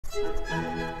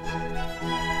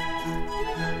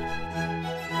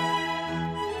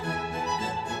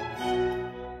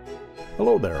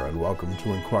Hello there and welcome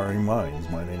to Inquiring Minds.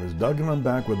 My name is Doug and I'm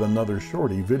back with another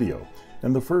shorty video,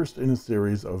 and the first in a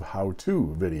series of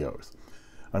how-to videos.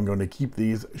 I'm going to keep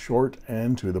these short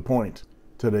and to the point.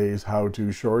 Today's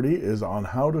how-to shorty is on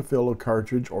how to fill a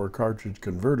cartridge or cartridge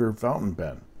converter fountain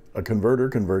pen. A converter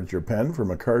converts your pen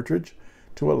from a cartridge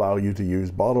to allow you to use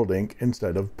bottled ink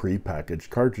instead of pre-packaged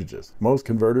cartridges. Most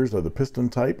converters are the piston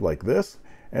type like this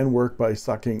and work by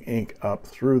sucking ink up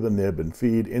through the nib and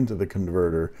feed into the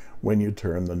converter when you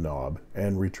turn the knob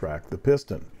and retract the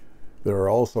piston. There are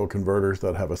also converters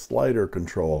that have a slider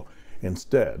control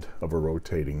instead of a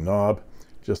rotating knob,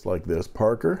 just like this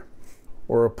Parker,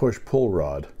 or a push-pull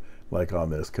rod like on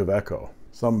this Kaweco.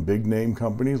 Some big name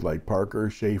companies like Parker,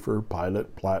 Schaefer,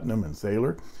 Pilot, Platinum, and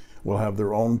Sailor will have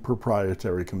their own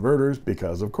proprietary converters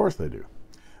because of course they do.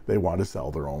 They want to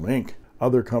sell their own ink.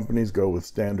 Other companies go with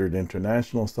standard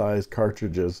international size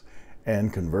cartridges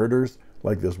and converters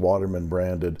like this Waterman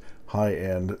branded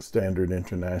high-end standard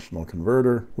international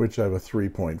converter, which have a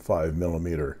 3.5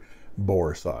 millimeter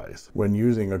bore size. When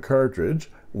using a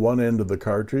cartridge, one end of the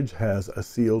cartridge has a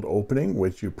sealed opening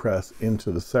which you press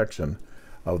into the section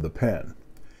of the pen.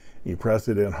 You press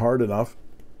it in hard enough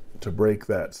to break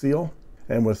that seal,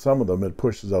 and with some of them it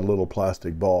pushes a little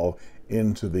plastic ball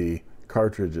into the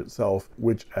cartridge itself,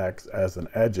 which acts as an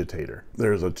agitator.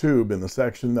 There's a tube in the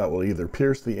section that will either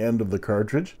pierce the end of the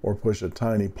cartridge or push a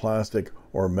tiny plastic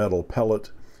or metal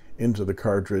pellet into the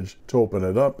cartridge to open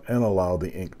it up and allow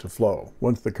the ink to flow.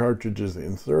 Once the cartridge is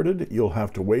inserted, you'll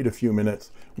have to wait a few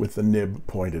minutes with the nib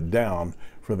pointed down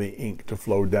for the ink to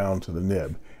flow down to the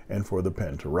nib and for the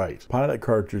pen to write. Pilot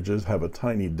cartridges have a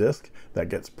tiny disc that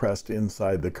gets pressed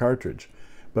inside the cartridge,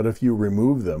 but if you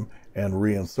remove them and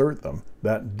reinsert them,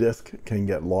 that disc can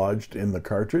get lodged in the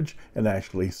cartridge and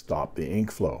actually stop the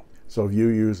ink flow. So if you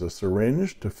use a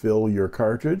syringe to fill your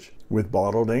cartridge with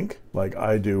bottled ink, like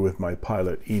I do with my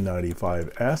Pilot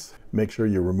E95S, make sure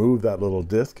you remove that little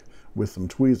disc with some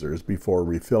tweezers before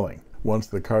refilling. Once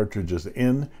the cartridge is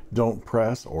in, don't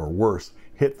press, or worse,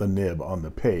 hit the nib on the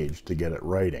page to get it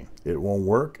writing. It won't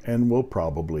work and will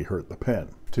probably hurt the pen.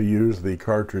 To use the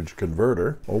cartridge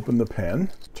converter, open the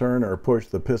pen, turn or push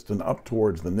the piston up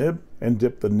towards the nib, and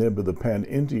dip the nib of the pen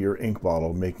into your ink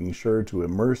bottle, making sure to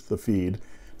immerse the feed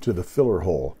to the filler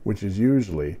hole, which is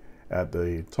usually at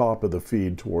the top of the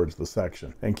feed towards the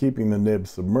section. And keeping the nib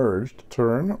submerged,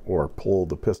 turn or pull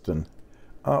the piston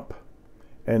up,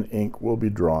 and ink will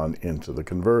be drawn into the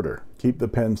converter. Keep the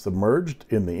pen submerged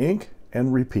in the ink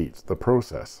and repeat the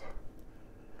process.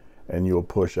 And you'll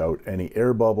push out any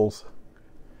air bubbles,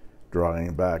 drawing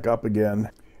it back up again.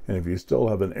 And if you still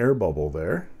have an air bubble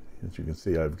there, as you can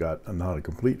see I've got not a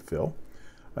complete fill,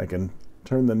 I can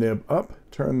turn the nib up,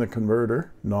 turn the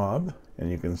converter knob, and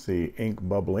you can see ink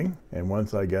bubbling. And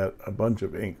once I get a bunch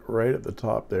of ink right at the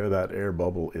top there, that air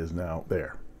bubble is now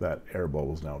there. That air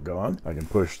bubble is now gone. I can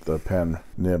push the pen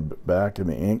nib back in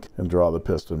the ink and draw the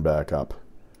piston back up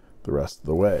the rest of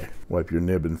the way. Wipe your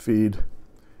nib and feed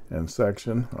and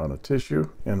section on a tissue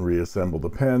and reassemble the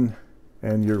pen,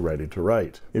 and you're ready to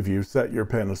write. If you set your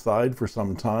pen aside for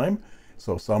some time,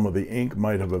 so some of the ink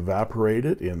might have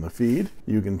evaporated in the feed,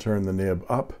 you can turn the nib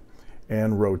up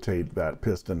and rotate that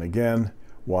piston again,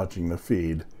 watching the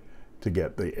feed to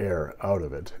get the air out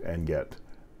of it and get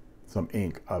some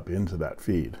ink up into that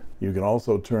feed. You can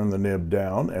also turn the nib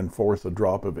down and force a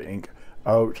drop of ink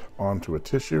out onto a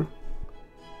tissue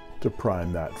to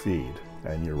prime that feed,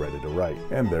 and you're ready to write.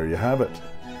 And there you have it.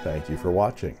 Thank you for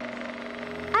watching.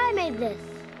 I made this.